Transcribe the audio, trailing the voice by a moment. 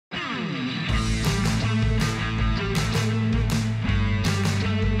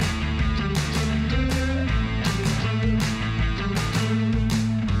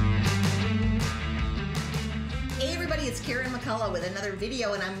with another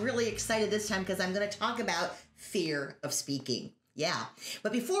video, and I'm really excited this time because I'm going to talk about fear of speaking. Yeah,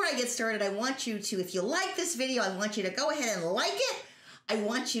 but before I get started, I want you to, if you like this video, I want you to go ahead and like it. I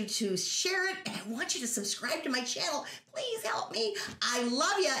want you to share it, and I want you to subscribe to my channel. Please help me. I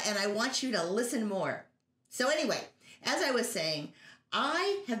love you, and I want you to listen more. So anyway, as I was saying,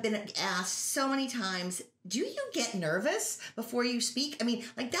 I have been asked so many times, do you get nervous before you speak? I mean,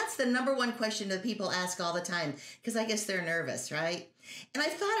 like that's the number one question that people ask all the time, because I guess they're nervous, right? And I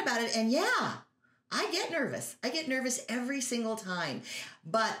thought about it, and yeah, I get nervous. I get nervous every single time,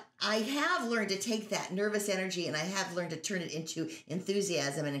 but I have learned to take that nervous energy and I have learned to turn it into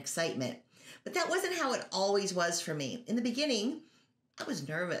enthusiasm and excitement. But that wasn't how it always was for me. In the beginning, I was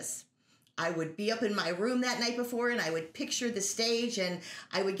nervous. I would be up in my room that night before and I would picture the stage and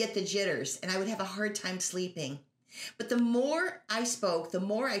I would get the jitters and I would have a hard time sleeping. But the more I spoke, the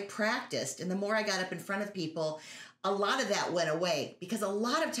more I practiced, and the more I got up in front of people, a lot of that went away, because a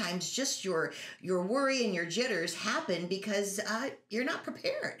lot of times just your worry and your jitters happen because you're not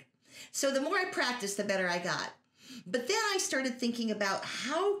prepared. So the more I practiced, the better I got. But then I started thinking about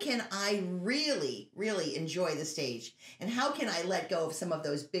how can I really, really enjoy the stage? And how can I let go of some of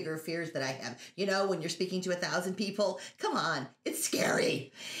those bigger fears that I have? You know, when you're speaking to 1,000 people, come on, it's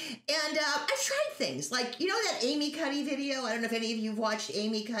scary. And I've tried things like, you know that Amy Cuddy video? I don't know if any of you have watched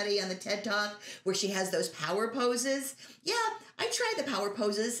Amy Cuddy on the TED Talk where she has those power poses. Yeah, I tried the power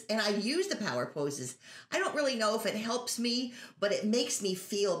poses and I use the power poses. I don't really know if it helps me, but it makes me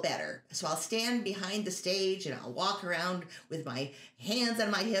feel better. So I'll stand behind the stage and I'll walk around with my hands on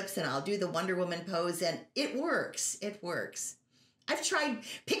my hips and I'll do the Wonder Woman pose, and it works. It works. I've tried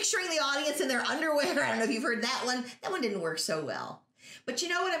picturing the audience in their underwear. I don't know if you've heard that one. That one didn't work so well. But you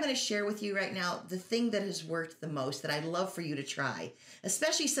know what I'm going to share with you right now? The thing that has worked the most that I'd love for you to try,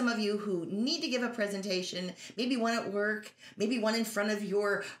 especially some of you who need to give a presentation, maybe one at work, maybe one in front of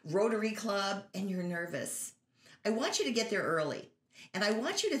your Rotary Club, and you're nervous. I want you to get there early, and I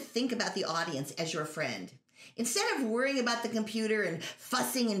want you to think about the audience as your friend. Instead of worrying about the computer and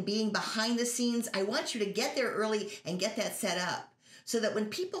fussing and being behind the scenes, I want you to get there early and get that set up so that when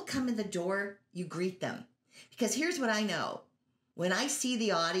people come in the door, you greet them. Because here's what I know. When I see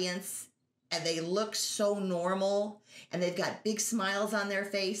the audience and they look so normal and they've got big smiles on their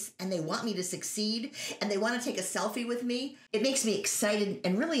face and they want me to succeed and they want to take a selfie with me, it makes me excited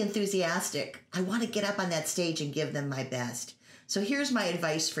and really enthusiastic. I want to get up on that stage and give them my best. So here's my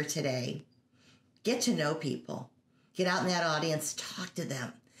advice for today. Get to know people. Get out in that audience, talk to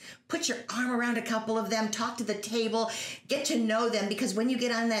them. Put your arm around a couple of them, talk to the table, get to know them, because when you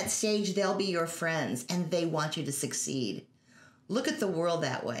get on that stage, they'll be your friends and they want you to succeed. Look at the world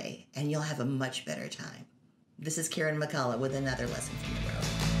that way and you'll have a much better time. This is Karen McCullough with another lesson from the road.